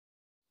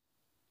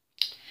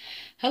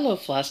Hello,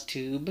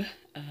 Flosstube.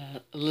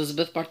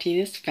 Elizabeth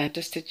Martinez,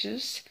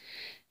 phantastitches,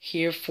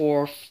 here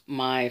for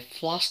my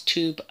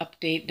Flosstube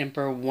update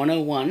number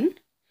 101.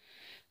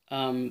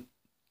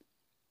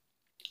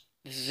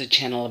 This is a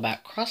channel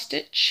about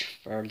cross-stitch,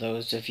 for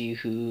those of you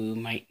who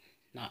might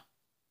not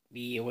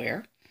be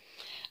aware.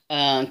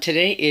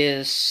 Today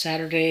is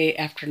Saturday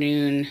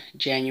afternoon,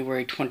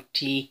 January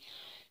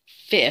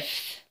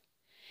 25th,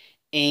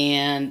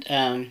 and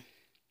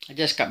I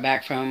just got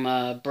back from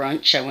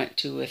brunch I went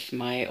to with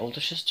my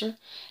older sister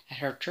at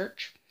her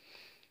church,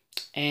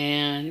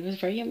 and it was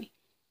very yummy.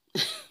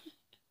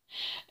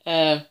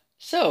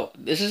 So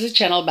this is a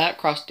channel about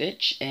cross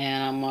stitch,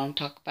 and I'm going to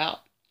talk about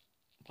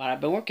what I've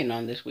been working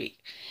on this week,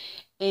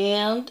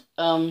 and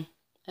a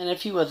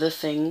few other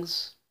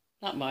things.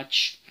 Not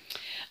much.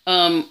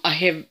 I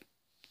have,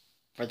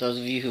 for those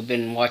of you who've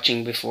been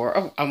watching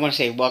before, I want to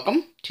say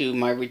welcome to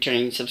my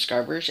returning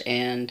subscribers,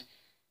 and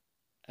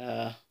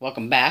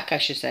welcome back, I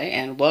should say,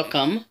 and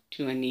welcome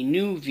to any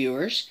new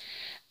viewers.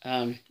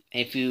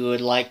 If you would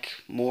like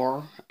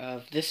more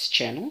of this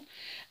channel,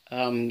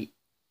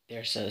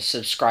 there's a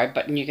subscribe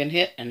button you can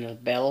hit, and a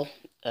bell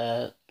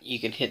you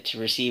can hit to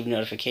receive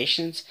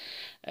notifications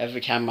every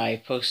time I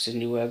post a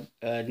new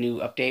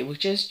update,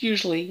 which is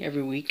usually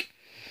every week.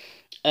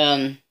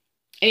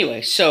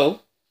 Anyway,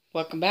 so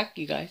welcome back,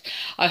 you guys.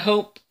 I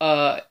hope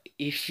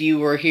if you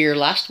were here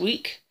last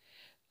week,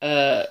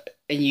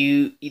 and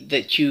you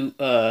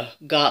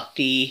got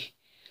the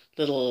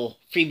little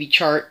freebie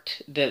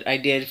chart that I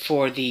did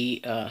for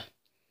the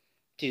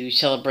to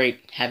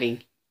celebrate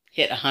having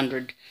hit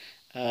 100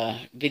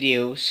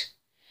 videos,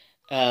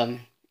 and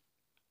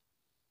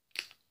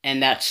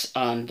that's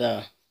on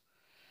the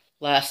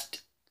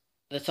last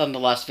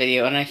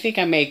video, and I think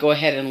I may go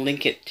ahead and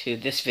link it to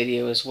this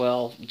video as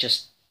well,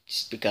 just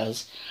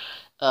because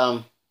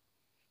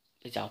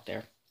it's out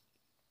there.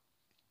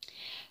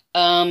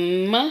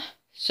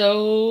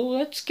 So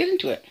let's get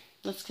into it.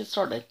 Let's get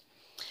started.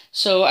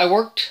 So I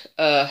worked,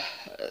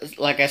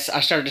 like I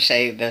started to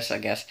say this, I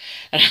guess,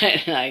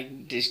 and I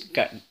just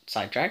got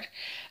sidetracked.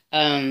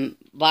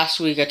 Last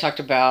week I talked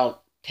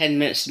about 10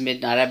 minutes to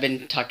midnight. I've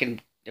been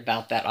talking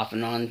about that off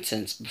and on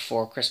since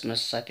before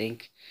Christmas, I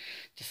think.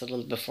 Just a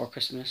little before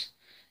Christmas.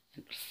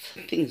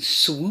 Something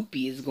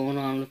swoopy is going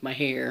on with my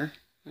hair.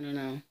 I don't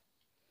know.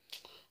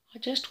 I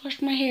just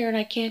washed my hair and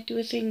I can't do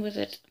a thing with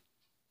it.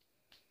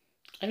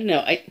 I don't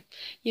know.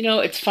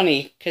 It's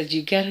funny because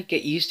you gotta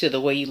get used to the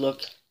way you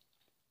look,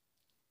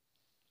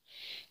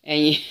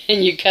 and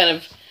you kind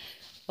of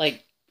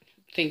like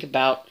think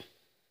about,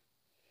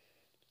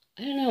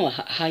 I don't know,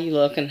 how you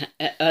look, and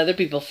other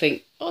people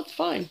think, oh, it's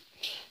fine,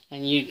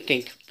 and you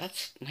think,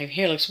 my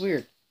hair looks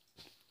weird.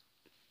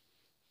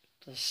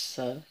 That's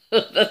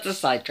that's a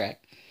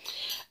sidetrack.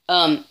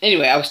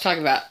 Anyway, I was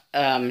talking about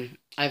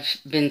I've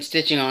been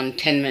stitching on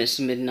 10 minutes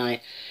to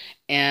midnight,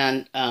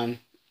 and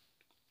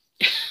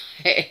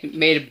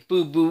made a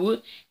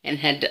boo-boo and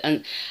had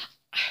to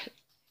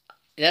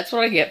that's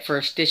what I get for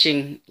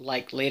stitching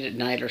like late at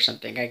night or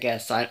something, I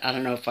guess. I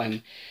don't know if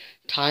I'm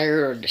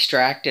tired or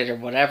distracted or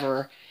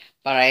whatever,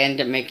 but I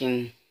end up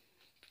making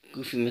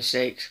goofy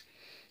mistakes.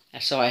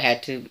 So I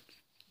had to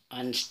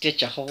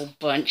unstitch a whole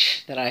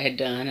bunch that I had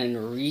done and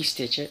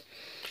restitch it.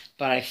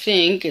 But I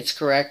think it's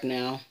correct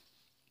now.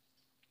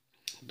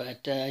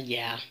 But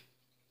yeah.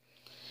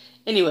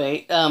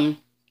 Anyway,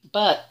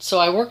 so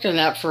I worked on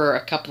that for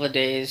a couple of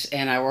days,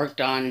 and I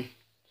worked on,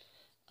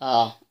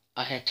 I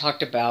had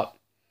talked about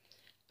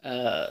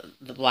the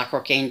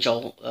Blackwork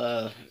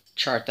Angel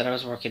chart that I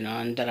was working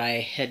on, that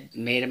I had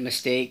made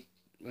a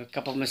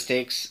couple of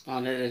mistakes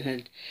on it, and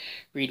had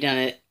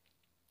redone it.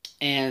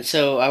 And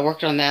so I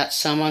worked on that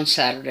some on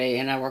Saturday,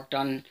 and I worked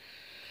on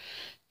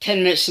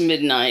 10 minutes to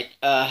midnight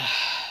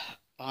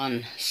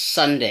on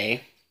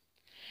Sunday.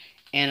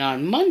 And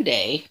on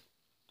Monday,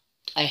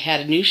 I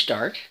had a new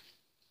start.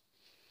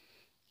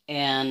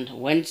 And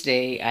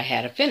Wednesday I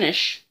had a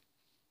finish,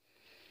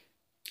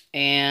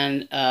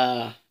 and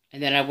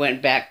then I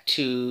went back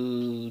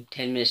to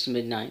 10 minutes to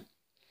midnight,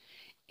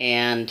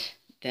 and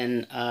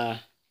then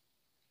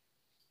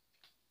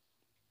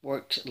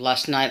worked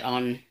last night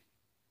I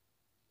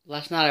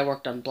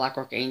worked on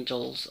Blackwork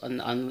Angels,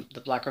 on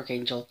the Blackwork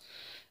Angel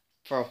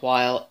for a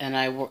while, and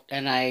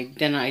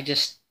then I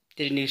just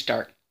did a new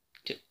start.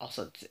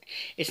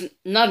 It's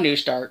not a new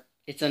start.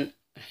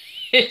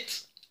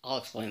 I'll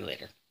explain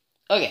later.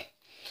 Okay,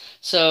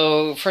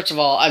 so first of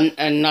all,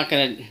 I'm not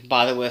going to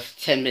bother with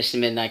 10 minutes to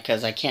midnight,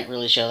 because I can't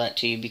really show that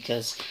to you,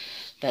 because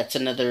that's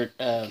another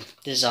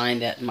design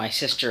that my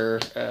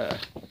sister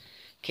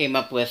came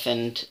up with,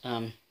 and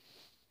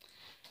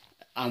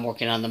I'm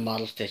working on the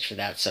model stitch for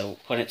that. So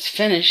when it's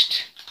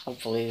finished,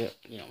 hopefully,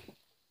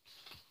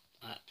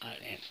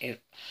 I'll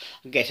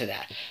get to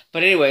that.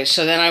 But anyway,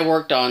 so then I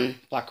worked on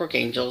Blackwork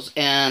Angels,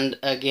 and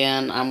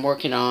again, I'm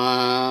working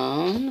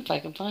on, if I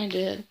can find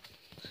it,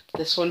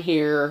 this one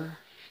here,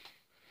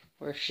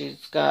 where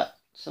she's got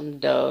some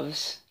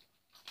doves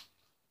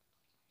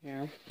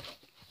here.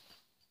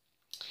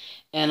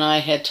 And I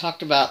had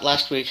talked about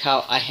last week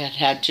how I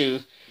had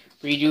to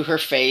redo her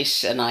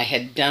face, and I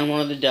had done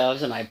one of the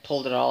doves, and I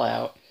pulled it all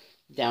out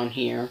down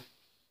here,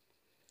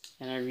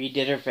 and I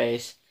redid her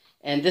face.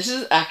 And this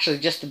is actually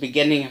just the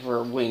beginning of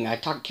her wing. I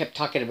kept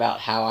talking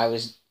about how I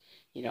was,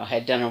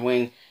 had done her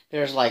wing.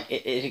 There's like,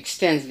 it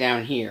extends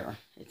down here,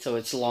 so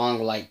it's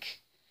long like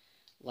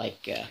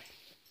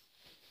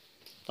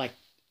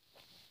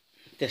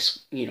this,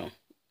 it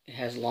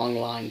has long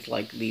lines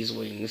like these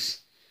wings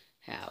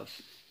have,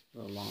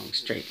 the long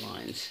straight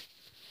lines.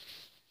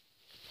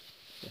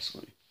 This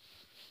one,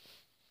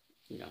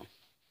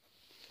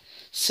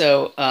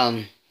 So,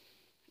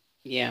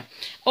 yeah.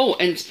 Oh,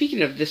 and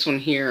speaking of this one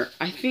here,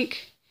 I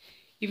think,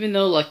 even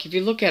though, like, if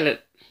you look at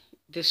it,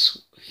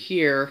 this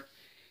here,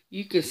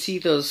 you can see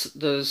those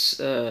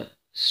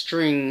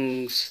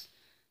strings,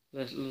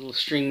 the little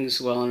strings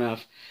well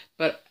enough.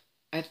 But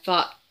I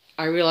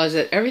realized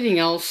that everything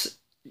else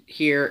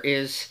here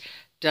is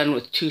done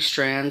with 2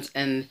 strands,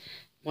 and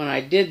when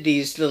I did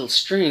these little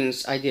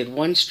strings, I did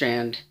 1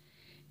 strand,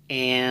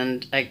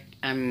 and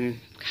I'm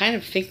kind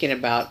of thinking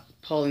about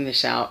pulling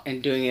this out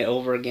and doing it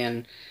over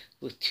again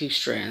with 2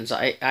 strands.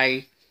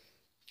 I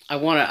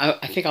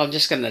think I'm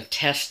just gonna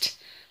test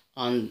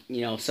on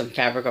some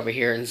fabric over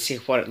here and see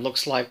what it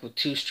looks like with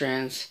 2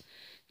 strands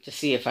to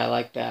see if I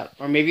like that,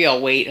 or maybe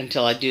I'll wait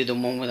until I do the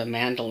one with a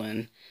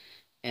mandolin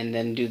and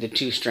then do the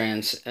 2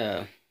 strands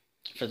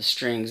for the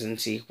strings and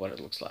see what it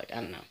looks like.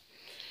 I don't know.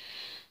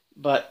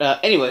 But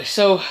anyway,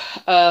 so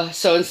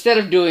instead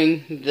of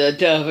doing the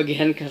dove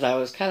again, because I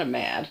was kind of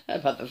mad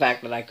about the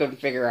fact that I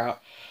couldn't figure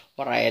out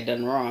what I had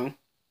done wrong,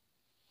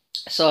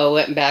 so I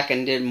went back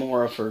and did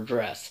more of her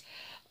dress.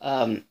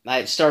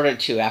 I started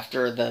to,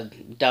 after the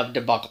dove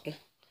debacle,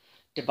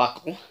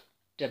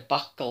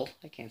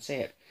 I can't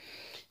say it,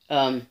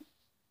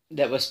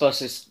 that was supposed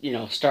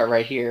to, start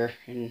right here,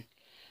 and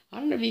I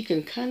don't know if you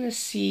can kind of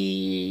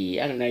see,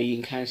 I don't know, you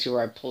can kind of see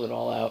where I pulled it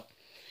all out.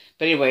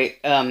 But anyway,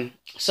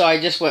 so I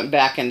just went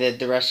back and did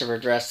the rest of her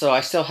dress. So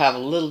I still have a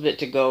little bit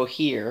to go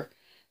here.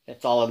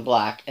 That's all in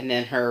black. And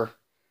then her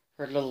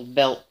little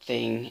belt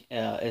thing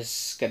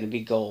is going to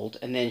be gold.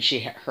 And then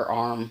her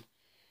arm,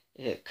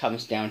 it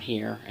comes down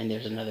here. And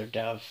there's another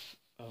dove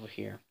over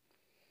here.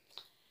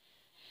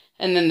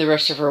 And then the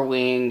rest of her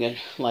wing and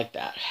like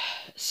that.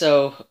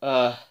 So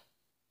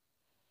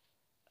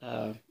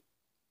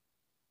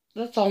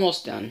that's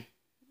almost done.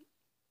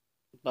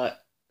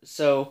 But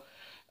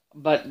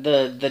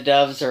the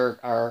doves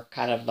are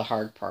kind of the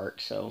hard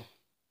part, so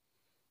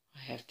I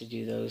have to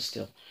do those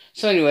still.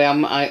 So anyway,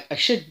 I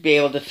should be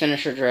able to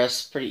finish her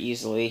dress pretty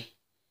easily,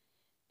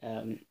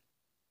 and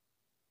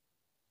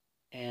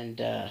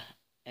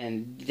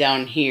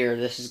down here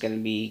this is going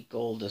to be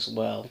gold as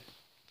well.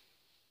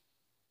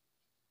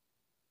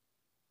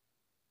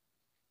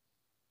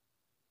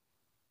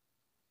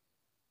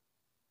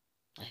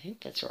 I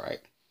think that's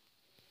right.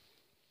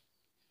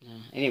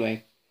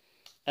 Anyway,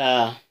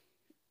 and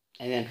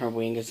then her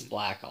wing is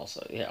black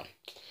also, yeah.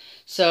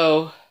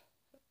 So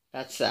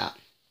that's that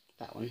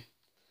one.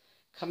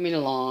 Coming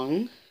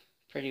along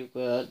pretty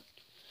good.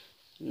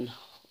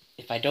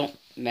 If I don't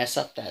mess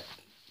up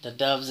the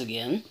doves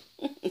again,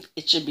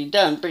 it should be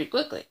done pretty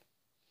quickly.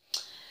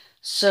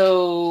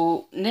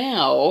 So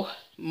now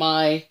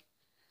my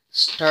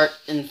start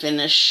and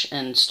finish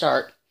and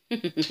start.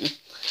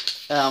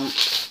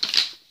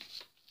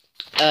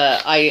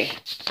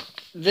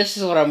 This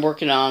is what I'm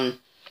working on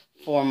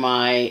for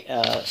my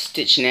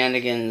Stitch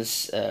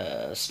Shenanigans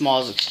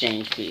Smalls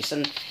Exchange piece.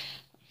 And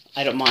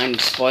I don't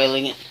mind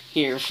spoiling it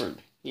here for,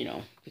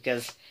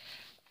 because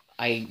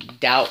I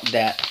doubt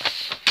that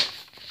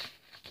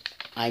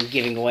I'm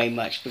giving away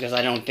much, because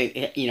I don't think,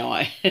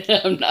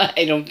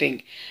 I don't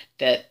think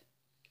that,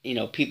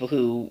 people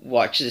who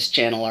watch this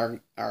channel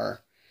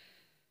are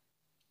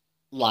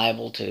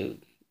liable to,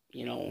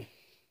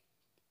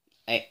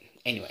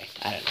 anyway,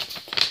 I don't know.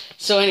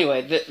 So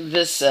anyway,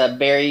 this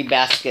berry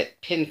basket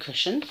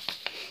pincushion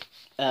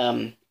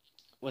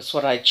was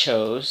what I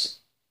chose,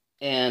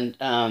 and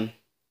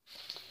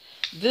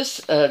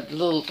this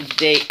little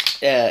date,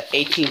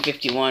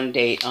 1851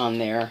 date on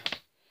there.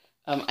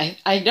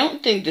 I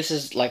don't think this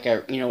is like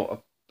a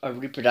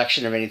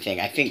reproduction of anything.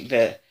 I think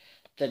the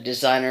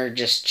designer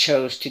just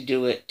chose to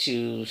do it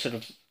to sort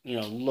of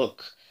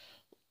look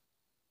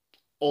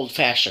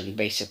old-fashioned,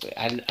 basically.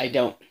 I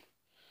don't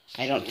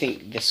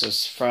think this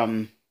was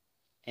from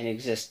an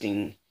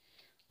existing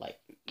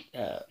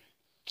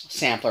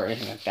sampler or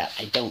anything like that.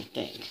 I don't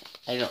think.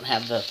 I don't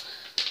have the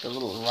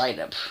little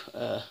write-up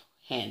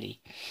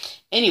handy.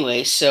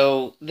 Anyway,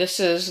 so this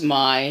is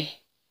my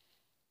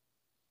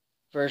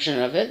version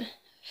of it.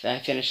 I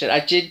finished it. I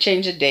did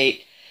change the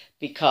date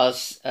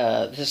because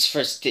this is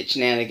for Stitch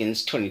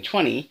Shenanigans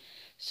 2020,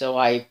 so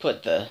I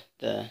put the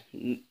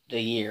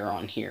year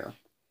on here.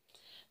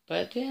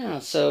 But yeah,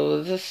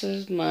 so this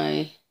is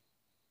my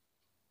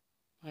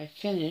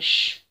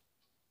finish.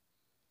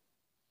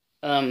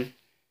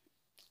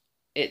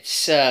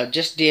 It's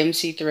just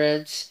DMC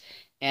threads,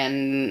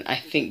 and I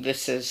think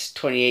this is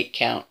 28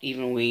 count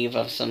even weave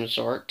of some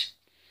sort.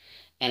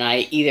 And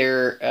I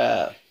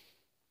either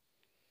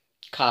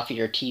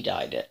coffee or tea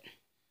dyed it.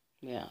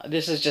 Yeah,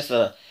 this is just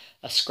a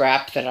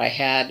scrap that I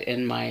had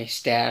in my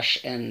stash,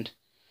 and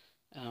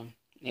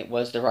it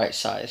was the right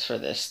size for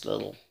this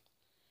little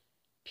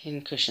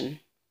pincushion.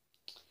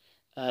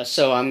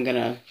 So I'm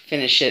gonna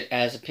finish it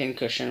as a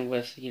pincushion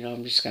with,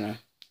 I'm just gonna,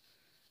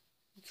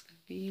 it's gonna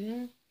be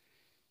there.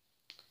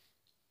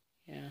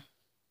 Yeah.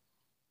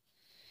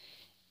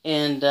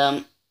 And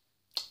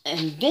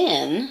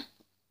then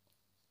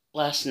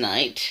last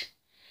night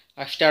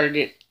I started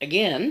it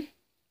again,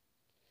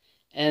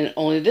 and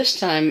only this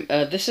time,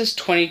 this is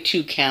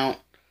 22 count,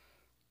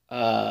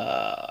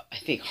 I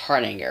think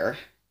hardanger.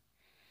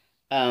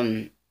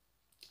 And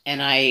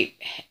I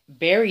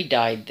berry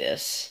dyed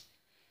this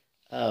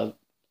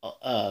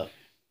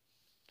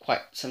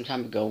quite some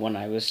time ago when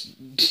I was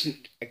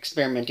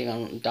experimenting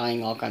on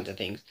dyeing all kinds of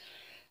things.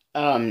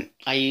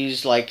 I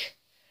used like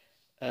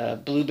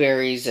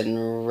blueberries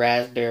and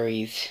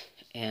raspberries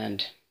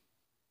and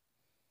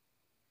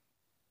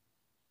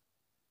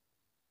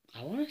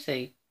I want to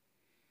say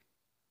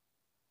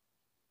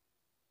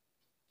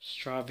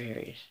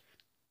strawberries.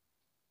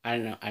 I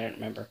don't know. I don't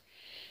remember.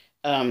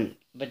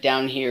 But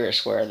down here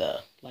is where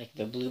the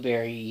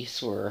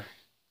blueberries were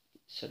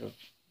sort of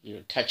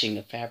touching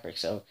the fabric,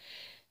 so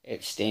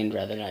it stained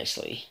rather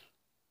nicely.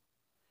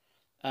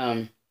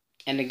 And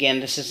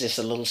again, this is just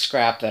a little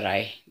scrap that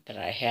I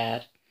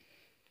had.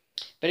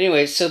 But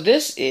anyway, so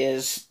this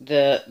is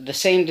the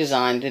same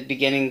design, the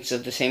beginnings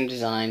of the same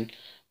design,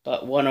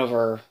 but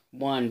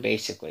 1/1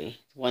 basically,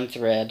 one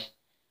thread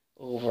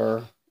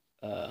over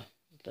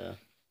the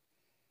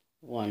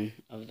one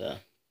of the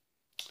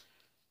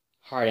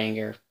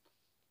hardanger.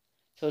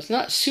 So it's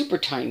not super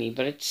tiny,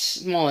 but it's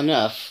small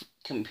enough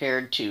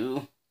compared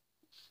to,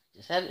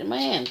 just had it in my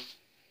hand,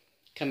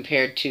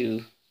 compared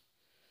to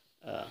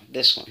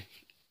this one.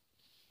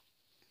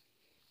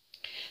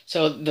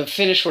 So the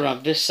finished one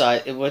of this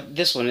side,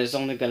 this one is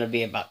only going to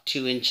be about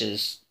 2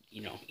 inches,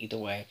 either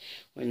way.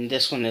 When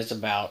this one is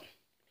about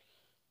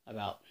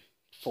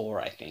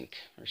 4, I think,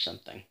 or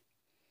something.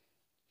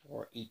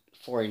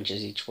 4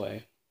 inches each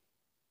way.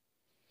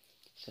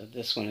 So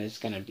this one is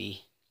going to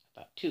be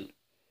about 2.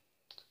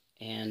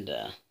 And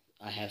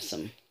I have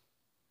some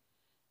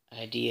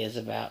ideas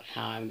about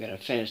how I'm going to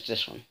finish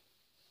this one.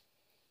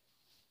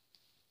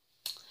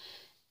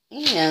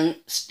 And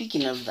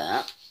speaking of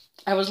that,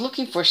 I was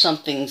looking for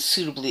something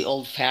suitably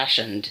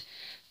old-fashioned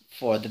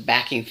for the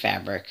backing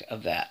fabric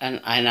of that.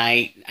 And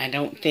I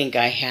don't think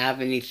I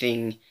have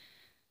anything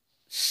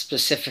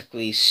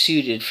specifically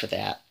suited for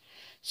that.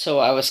 So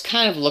I was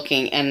kind of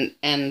looking,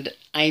 and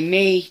I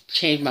may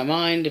change my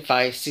mind if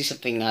I see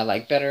something I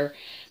like better,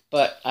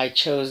 but I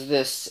chose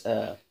this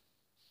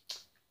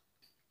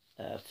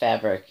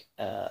fabric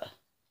that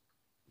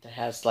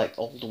has like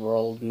old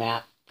world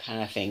map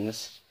kind of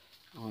things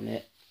on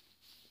it.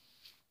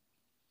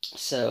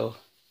 So,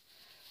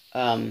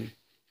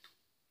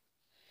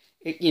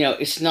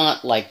 it's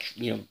not like,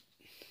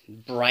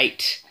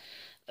 bright.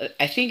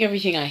 I think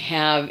everything I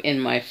have in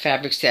my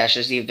fabric stash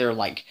is either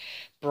like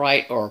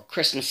bright or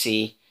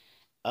Christmassy,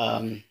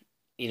 and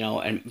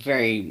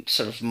very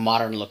sort of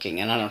modern looking.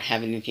 And I don't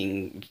have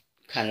anything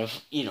kind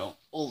of,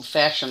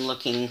 old-fashioned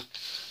looking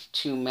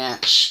to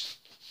match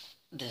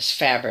this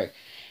fabric.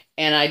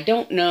 And I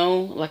don't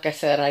know, like I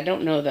said, I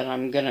don't know that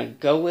I'm going to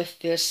go with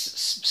this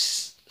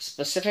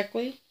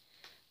specifically.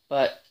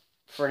 But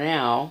for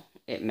now,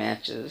 it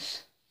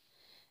matches.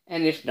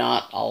 And if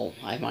not,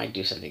 I might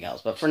do something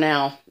else. But for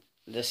now,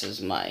 this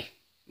is my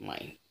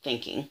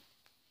thinking.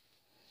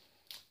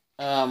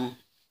 And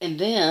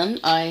then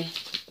I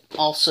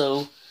was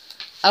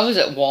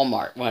at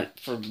Walmart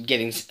for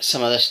getting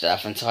some other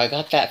stuff, and so I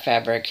got that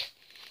fabric,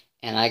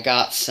 and I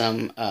got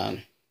some.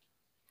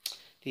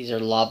 These are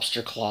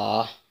lobster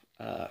claw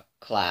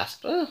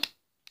clasp. Oh,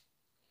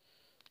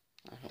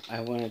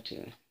 I wanted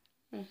to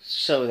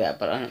show that,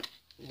 but I don't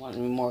want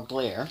any more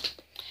glare.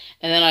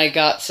 And then I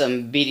got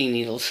some beading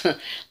needles.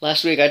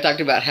 Last week I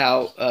talked about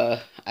how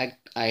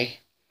I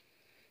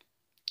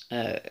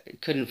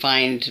couldn't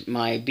find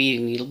my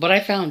beading needle, but I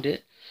found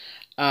it.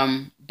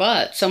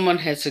 But someone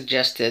had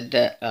suggested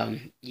that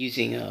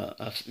using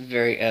a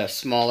very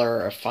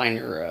smaller or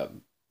finer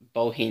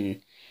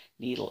bohin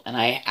needle, and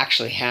I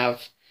actually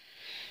have.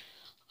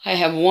 I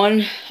have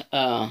one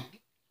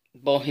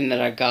bohin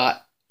that I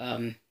got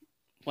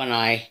when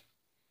I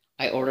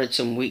ordered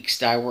some Weeks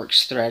Dye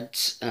Works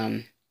threads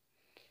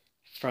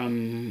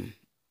from,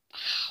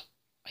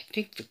 I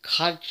think the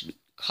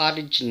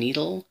Cottage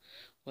Needle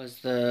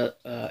was the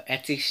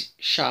Etsy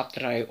shop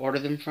that I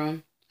ordered them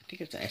from. I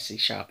think it's an Etsy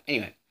shop.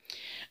 Anyway,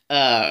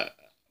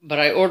 but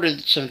I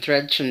ordered some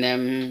threads from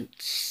them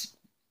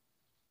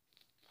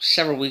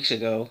several weeks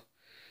ago,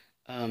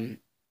 and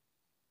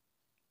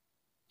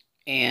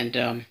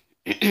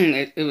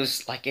it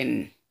was like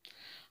in,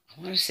 I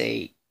want to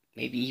say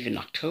maybe even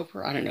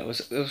October. I don't know.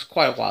 It was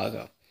quite a while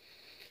ago.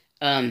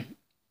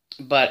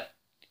 But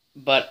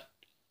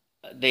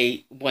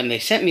when they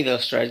sent me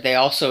those threads, they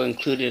also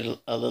included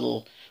a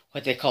little,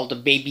 what they called a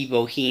baby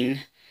bohin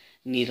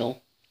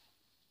needle,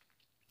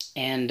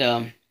 and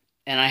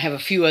and I have a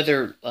few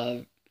other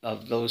of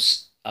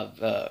those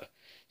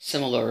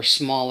similar,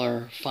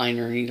 smaller,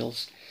 finer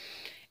needles.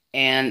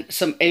 And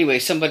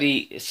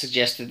somebody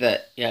suggested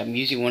that I'm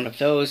using one of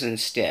those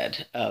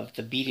instead of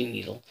the beading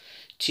needle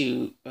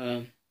to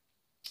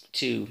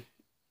to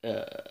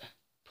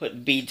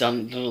put beads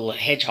on the little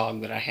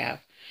hedgehog that I have.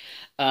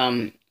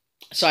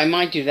 So I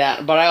might do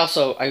that, but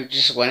I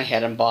just went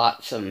ahead and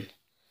bought some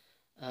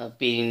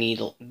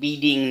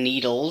beading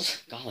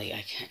needles. Golly,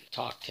 I can't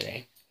talk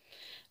today.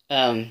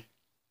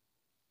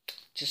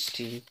 Just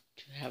to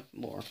have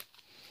more.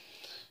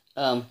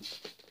 So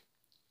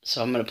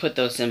I'm going to put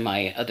those in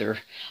my other.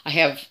 I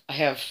have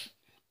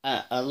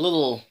a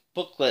little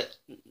booklet,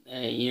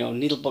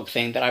 needle book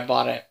thing that I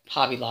bought at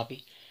Hobby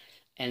Lobby,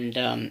 and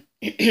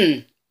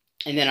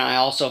and then I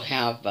also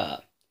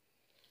have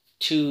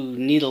 2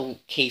 needle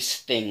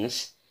case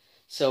things.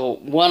 So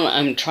one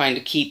I'm trying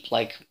to keep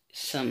like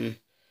some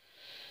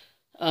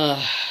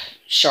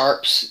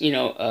sharps,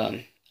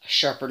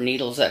 sharper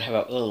needles that have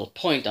a little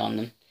point on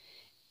them.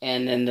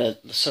 And then the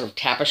sort of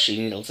tapestry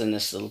needles in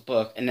this little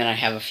book. And then I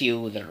have a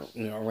few that are,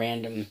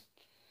 random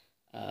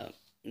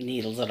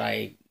needles that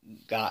I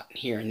got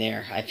here and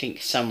there. I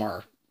think some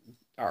are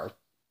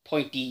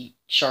pointy,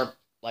 sharp,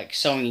 like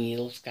sewing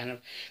needles, kind of,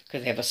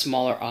 because they have a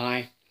smaller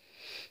eye.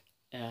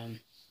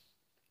 And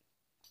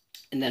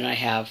then I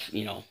have,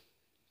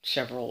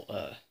 several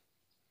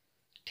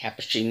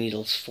tapestry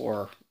needles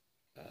for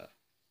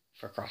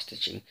cross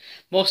stitching.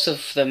 Most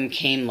of them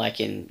came like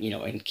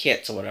in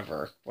kits or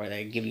whatever, where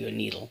they give you a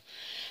needle.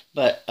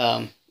 But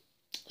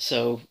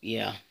so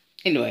yeah.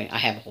 Anyway, I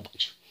have a whole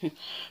bunch.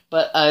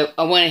 But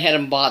I went ahead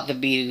and bought the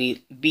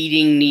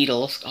beading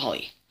needles.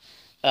 Golly,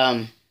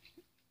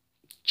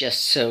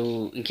 just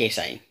so in case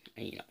I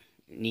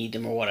need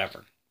them or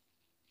whatever.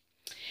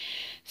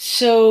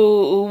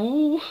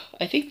 So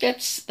I think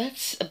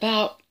that's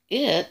about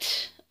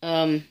it.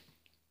 Did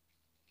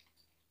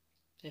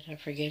I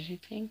forget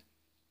anything?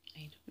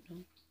 I don't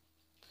know.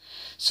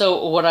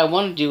 So what I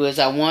want to do is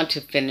I want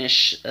to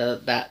finish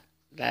that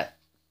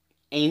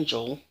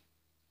angel,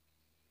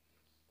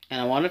 and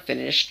I want to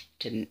finish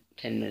 10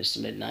 minutes to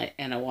midnight,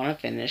 and I want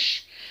to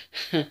finish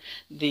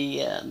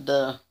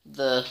the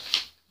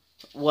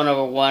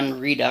 1/1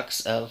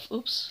 redux of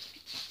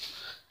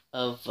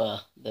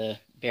the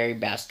berry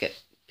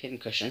basket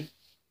pincushion.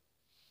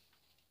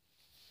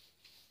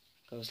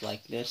 Goes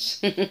like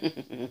this,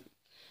 like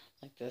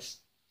this.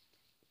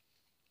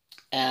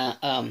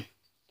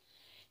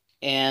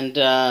 And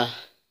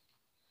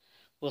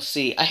we'll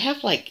see. I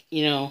have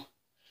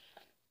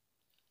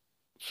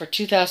for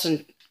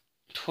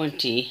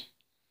 2020,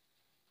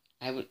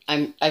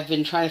 I've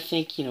been trying to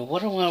think,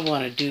 what do I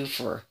want to do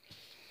for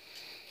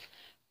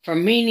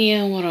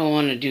Mania? What do I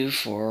want to do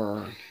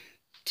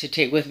to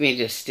take with me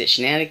to Stitch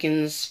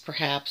Shenanigans,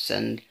 perhaps,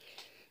 and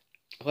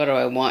what do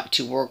I want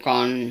to work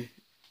on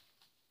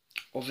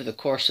over the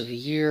course of the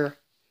year?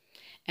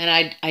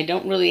 And I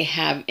don't really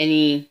have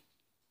any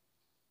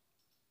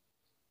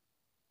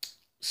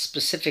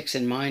specifics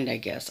in mind, I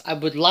guess. I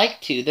would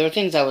like to. There are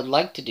things I would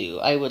like to do.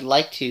 I would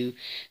like to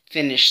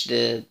finish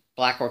the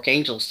Blackwork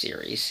Angel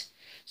series.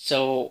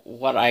 So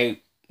what I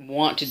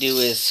want to do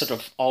is sort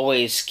of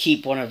always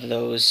keep one of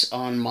those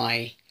on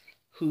my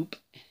hoop,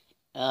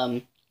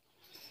 and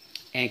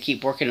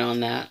keep working on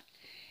that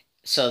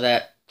so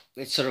that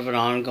it's sort of an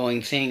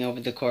ongoing thing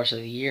over the course of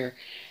the year.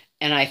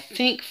 And I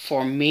think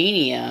for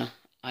Mania,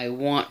 I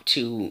want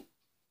to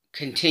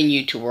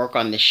continue to work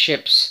on the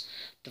ships,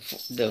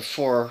 the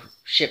 4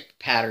 ship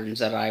patterns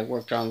that I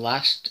worked on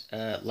last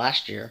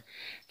year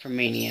for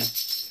Mania,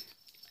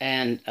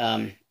 and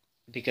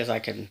because I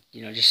can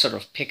just sort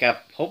of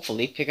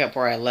hopefully pick up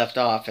where I left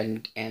off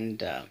and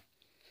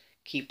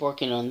keep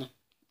working on them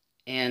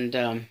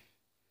and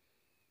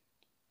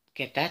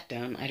get that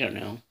done. I don't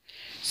know.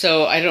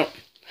 So I don't.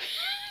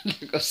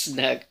 There goes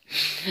Snug.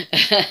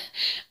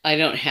 I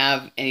don't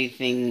have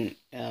anything.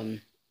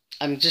 I'm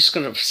just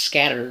kind of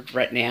scattered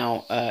right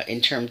now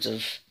in terms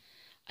of.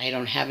 I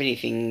don't have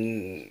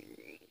anything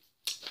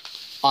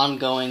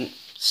ongoing.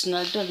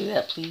 Snug, don't do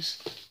that, please.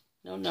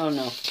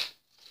 No.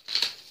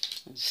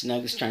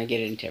 Snug is trying to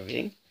get into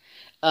everything.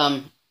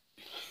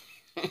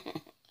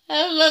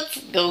 Let's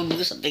go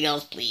do something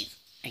else, please.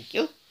 Thank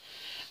you.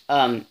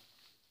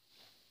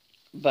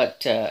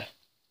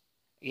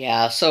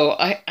 Yeah, so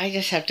I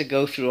just have to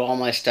go through all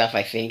my stuff,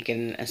 I think,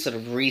 and sort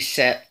of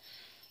reset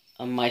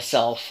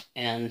myself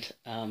and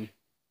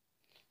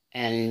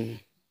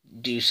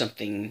do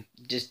something,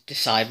 just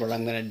decide what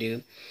I'm going to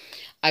do.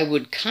 I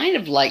would kind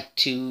of like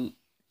to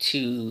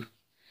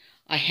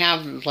I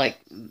have like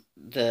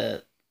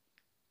the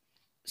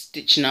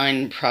Stitch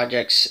 9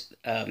 projects,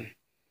 I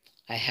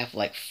have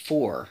like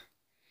 4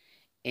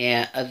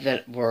 and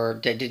that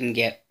didn't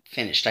get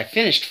finished. I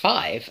finished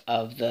 5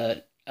 of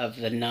the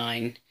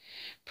 9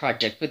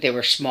 project, but they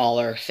were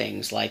smaller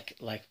things like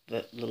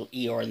the little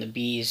Eeyore and the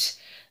bees.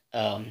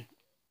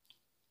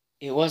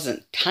 It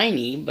wasn't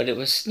tiny, but it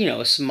was,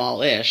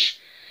 smallish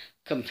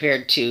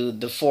compared to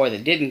the 4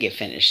 that didn't get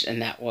finished,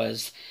 and that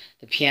was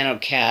the piano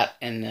cat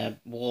and the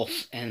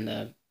wolf and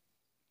the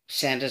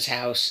Santa's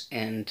house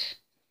and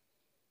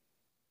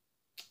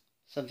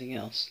something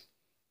else.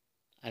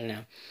 I don't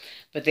know.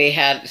 But they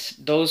had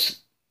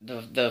those,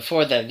 the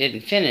four that I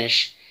didn't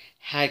finish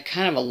had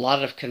kind of a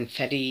lot of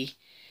confetti,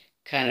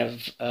 kind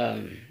of,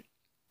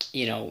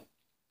 you know,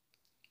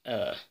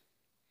 uh,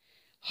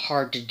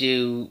 hard to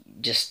do,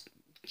 just,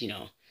 you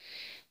know.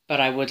 But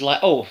I would like,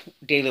 oh,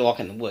 Daily Walk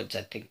in the Woods,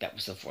 I think that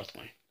was the fourth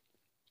one.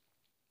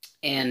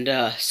 And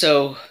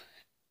so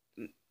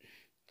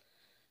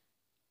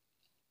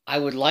I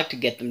would like to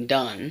get them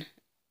done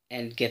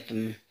and get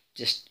them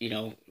just,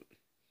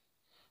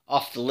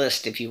 off the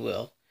list, if you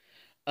will.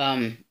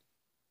 Um,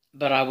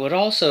 but I would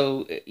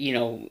also,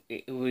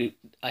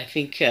 I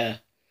think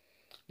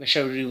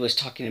Michelle was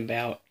talking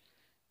about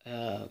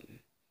uh,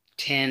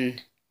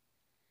 10,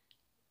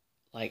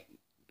 like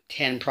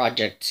 10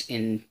 projects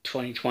in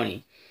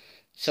 2020.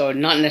 So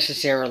not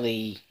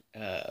necessarily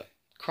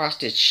cross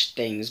stitch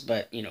things,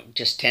 but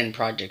just 10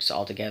 projects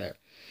altogether.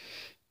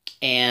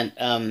 And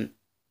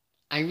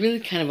I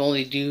really kind of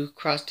only do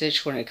cross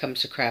stitch when it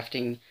comes to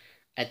crafting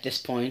at this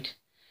point.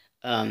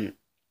 Um,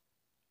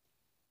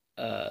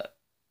 uh,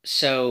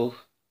 so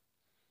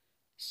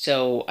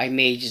I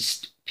may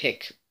just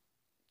pick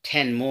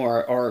 10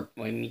 more, or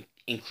I mean,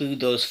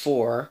 include those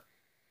four,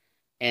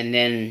 and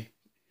then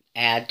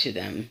add to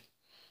them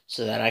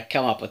so that I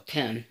come up with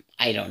 10.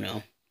 I don't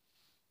know.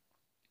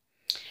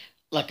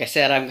 Like I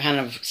said, I'm kind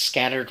of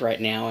scattered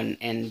right now,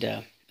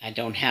 and I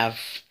don't have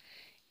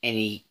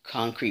any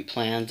concrete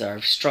plans, or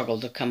I've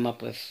struggled to come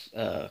up with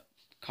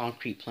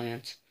concrete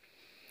plans.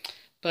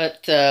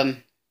 But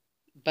I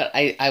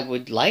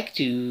would like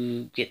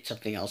to get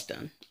something else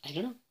done. I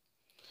don't know.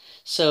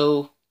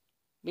 So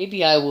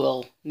maybe I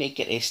will make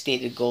it a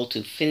stated goal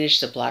to finish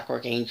the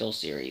Blackwork Angel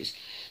series,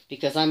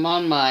 because I'm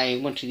on my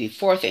the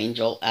fourth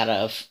angel out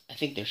of, I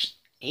think there's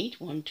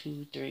 8. 1,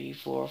 2, 3,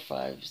 4,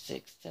 5,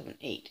 6, 7,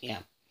 8. Yeah,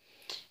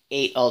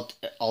 8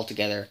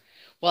 altogether.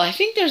 Well, I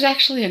think there's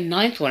actually a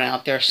ninth one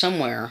out there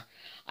somewhere.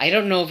 I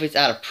don't know if it's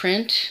out of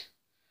print.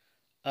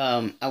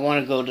 I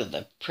want to go to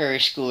the Prairie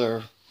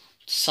Schooler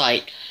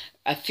site.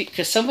 I think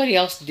because somebody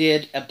else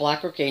did a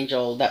Blackwork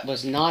Angel that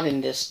was not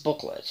in this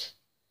booklet,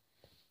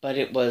 but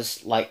it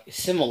was like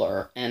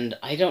similar, and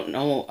I don't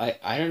know.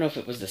 I don't know if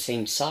it was the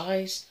same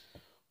size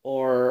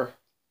or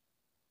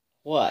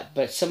what,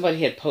 but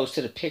somebody had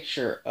posted a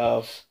picture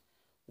of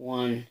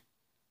one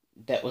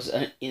that was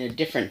in a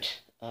different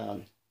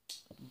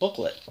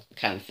booklet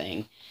kind of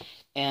thing,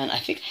 and I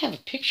think I have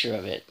a picture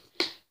of it,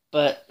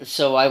 but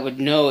so I would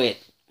know it,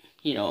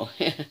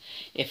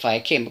 if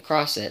I came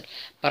across it.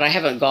 But I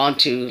haven't gone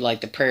to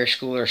like the Prairie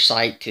Schooler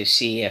site to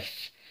see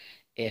if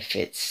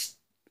it's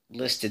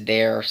listed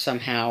there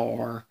somehow,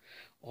 or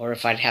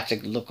if I'd have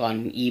to look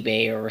on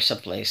eBay or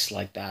someplace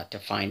like that to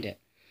find it.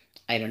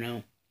 I don't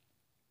know.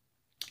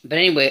 But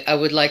anyway, I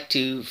would like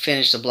to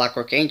finish the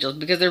Blackwork Angels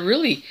because they're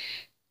really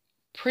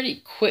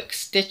pretty quick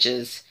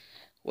stitches.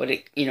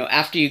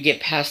 After you get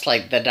past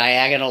like the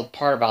diagonal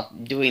part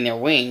about doing their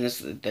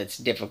wings, that's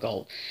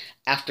difficult.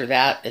 After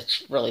that,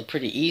 it's really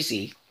pretty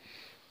easy.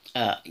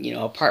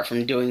 Apart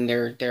from doing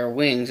their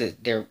wings,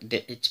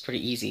 it's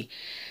pretty easy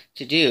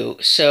to do.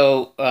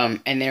 So,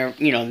 and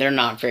they're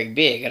not very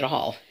big at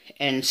all.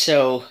 And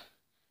so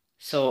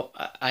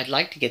I'd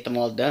like to get them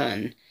all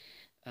done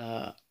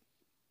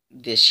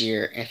this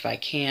year if I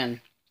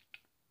can.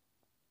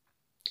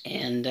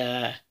 And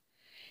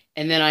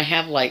then I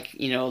have like,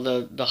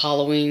 the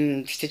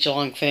Halloween stitch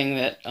along thing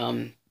that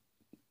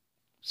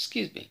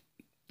excuse me,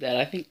 that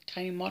I think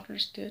Tiny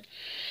Moderns did.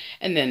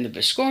 And then the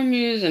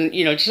Biscormus and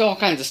just all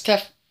kinds of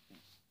stuff.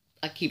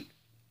 I keep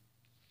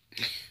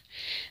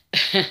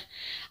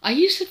I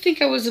used to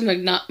think I was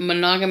a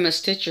monogamous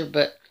stitcher,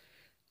 but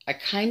I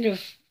kind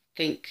of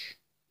think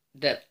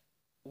that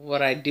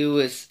what I do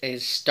is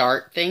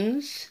start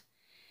things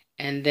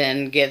and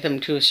then get them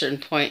to a certain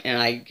point, and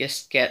I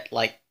just get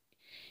like,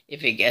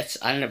 if it gets,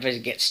 I don't know if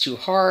it gets too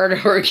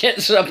hard or it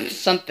gets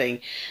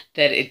something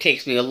that it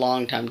takes me a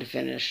long time to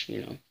finish.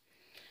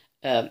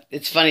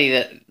 It's funny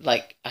that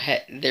like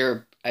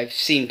I've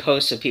seen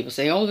posts of people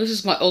saying, "Oh, this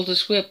is my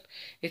oldest whip.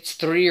 It's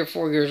 3 or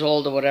 4 years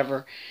old or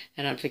whatever,"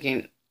 and I'm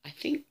thinking, I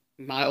think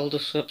my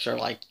oldest whips are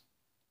like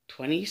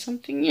 20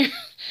 something years.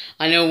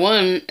 I know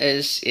one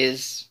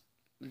is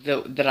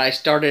that I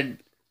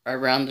started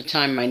around the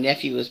time my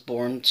nephew was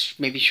born,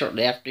 maybe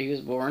shortly after he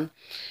was born,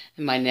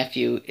 and my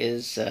nephew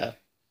is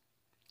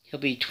he'll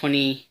be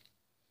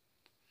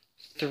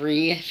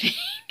 23, I think,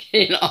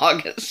 in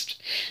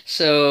August.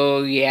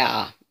 So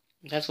yeah.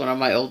 That's one of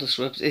my oldest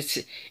whips. It's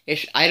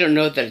I don't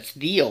know that it's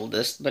the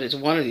oldest, but it's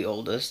one of the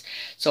oldest.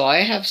 So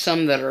I have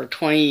some that are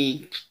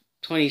 20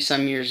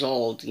 some years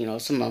old,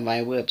 some of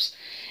my whips.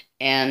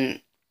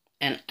 And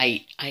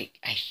I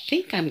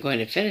think I'm going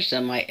to finish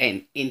them.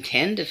 I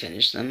intend to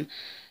finish them.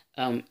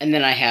 And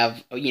then I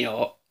have,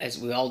 as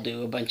we all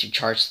do, a bunch of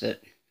charts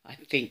that I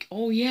think,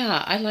 oh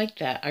yeah, I like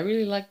that. I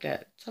really like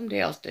that.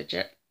 Someday I'll stitch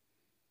it.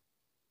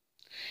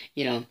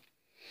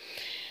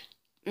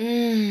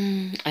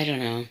 I don't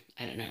know.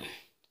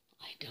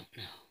 don't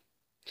know.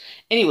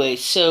 Anyway,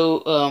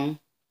 so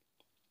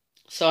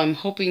I'm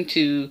hoping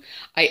to.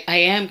 I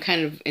am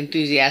kind of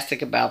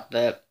enthusiastic about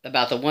the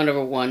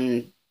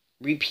 1/1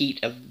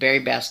 repeat of Berry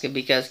Basket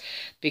because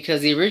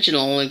the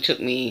original only took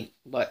me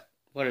what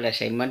did I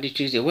say, Monday,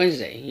 Tuesday,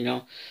 Wednesday,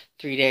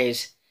 3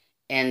 days.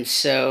 And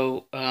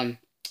so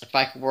if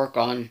I could work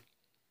on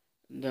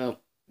the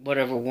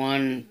whatever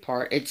one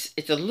part, it's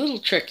a little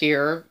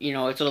trickier,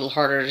 it's a little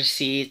harder to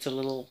see, it's a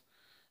little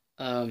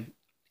um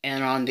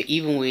and on the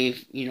even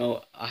weave,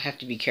 I have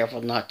to be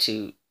careful not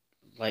to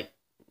like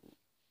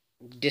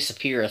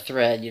disappear a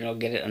thread,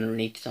 get it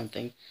underneath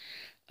something.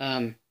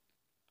 Um,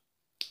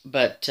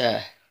 but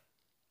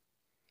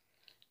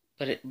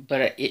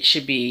it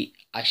should be,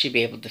 I should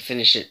be able to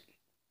finish it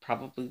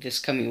probably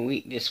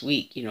this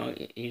week,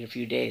 in a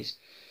few days.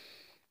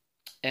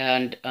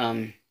 And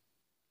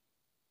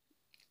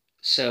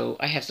so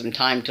I have some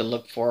time to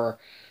look for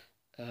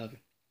uh,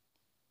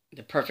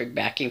 the perfect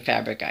backing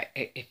fabric.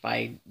 If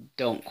I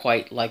don't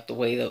quite like the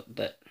way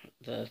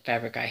the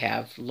fabric I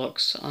have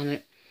looks on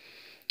it.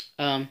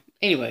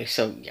 Anyway,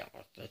 so yeah,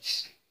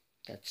 that's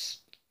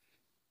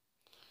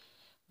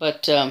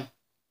but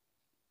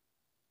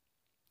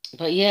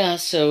yeah,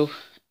 so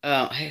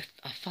I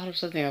thought of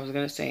something I was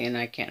gonna say and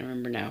I can't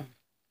remember now.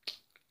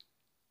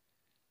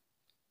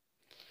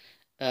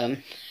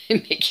 And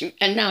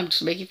now I'm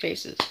just making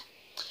faces.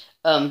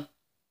 Um,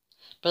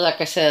 but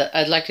like I said,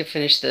 I'd like to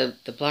finish the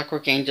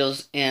Blackwork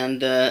Angels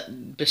and the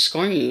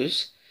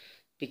Biscornus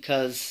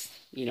because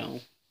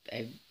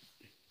they've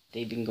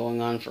they've been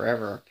going on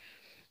forever,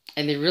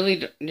 and they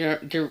really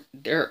they're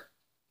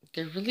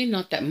really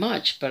not that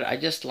much. But I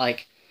just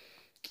like,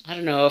 I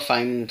don't know if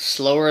I'm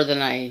slower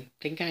than I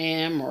think I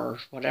am or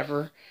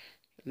whatever.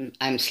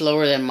 I'm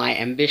slower than my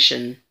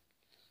ambition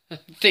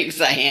thinks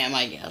I am,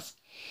 I guess.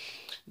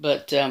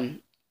 But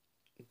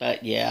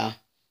yeah.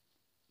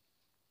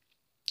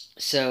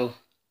 So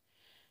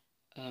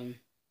um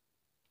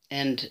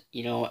and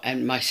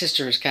my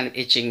sister is kind of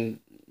itching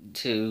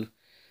to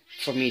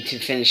for me to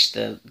finish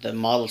the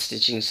model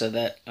stitching so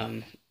that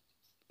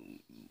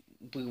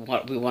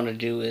what we want to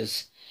do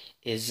is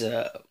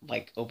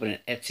like open an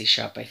Etsy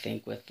shop, I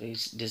think, with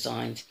these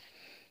designs.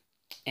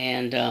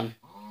 And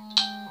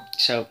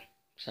so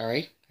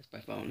sorry, that's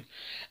my phone.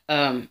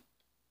 Um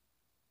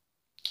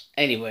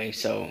anyway,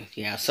 so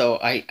yeah, so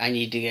I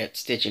need to get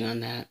stitching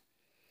on that.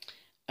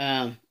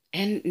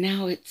 And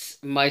now it's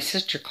my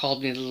sister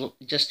called me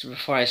just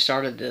before I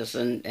started this,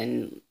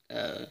 and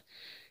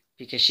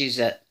because she's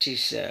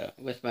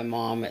with my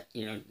mom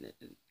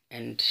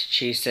and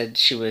she said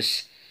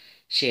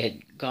she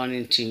had gone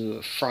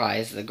into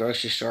Fry's, the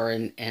grocery store,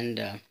 and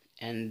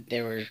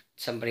there was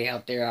somebody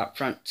out there out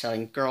front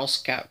selling Girl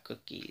Scout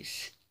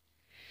cookies.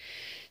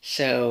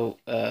 So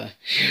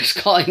she was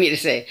calling me to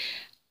say,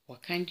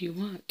 "What kind do you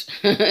want?"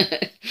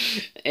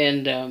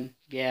 And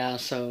yeah,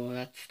 so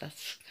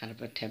that's kind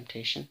of a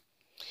temptation.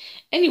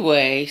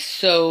 Anyway,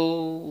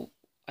 so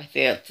I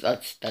think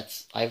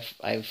that's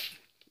I've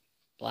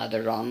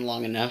blathered on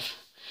long enough.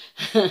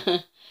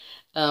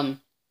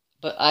 um,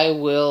 but I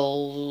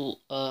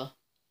will.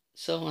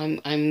 So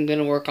I'm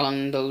gonna work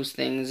on those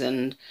things,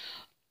 and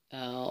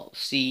I'll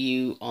see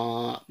you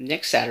on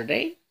next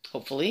Saturday,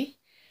 hopefully.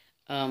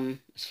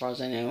 As far as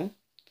I know,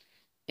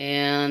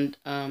 and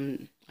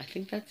I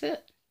think that's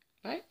it.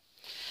 Right?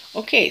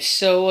 Okay.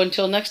 So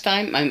until next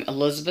time, I'm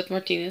Elizabeth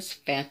Martinez,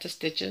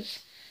 phantastitches,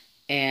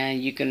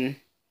 and you can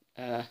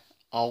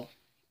I'll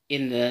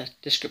in the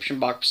description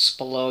box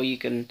below. You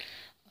can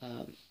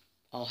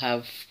I'll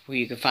have where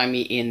you can find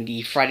me in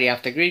the Friday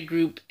Off the Grid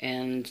group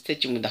and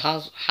Stitching with the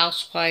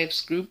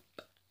Housewives group,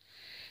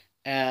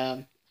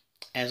 um,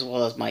 as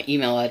well as my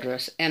email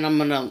address. And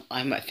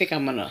I think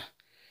I'm gonna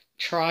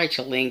try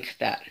to link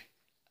that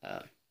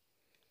uh,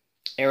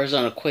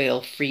 Arizona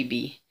Quail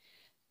freebie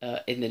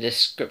in the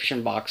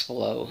description box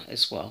below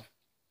as well.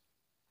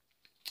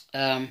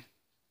 Um,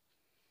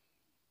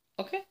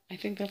 okay, I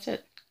think that's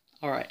it.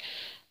 All right.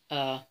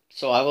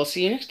 So I will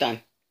see you next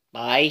time.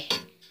 Bye.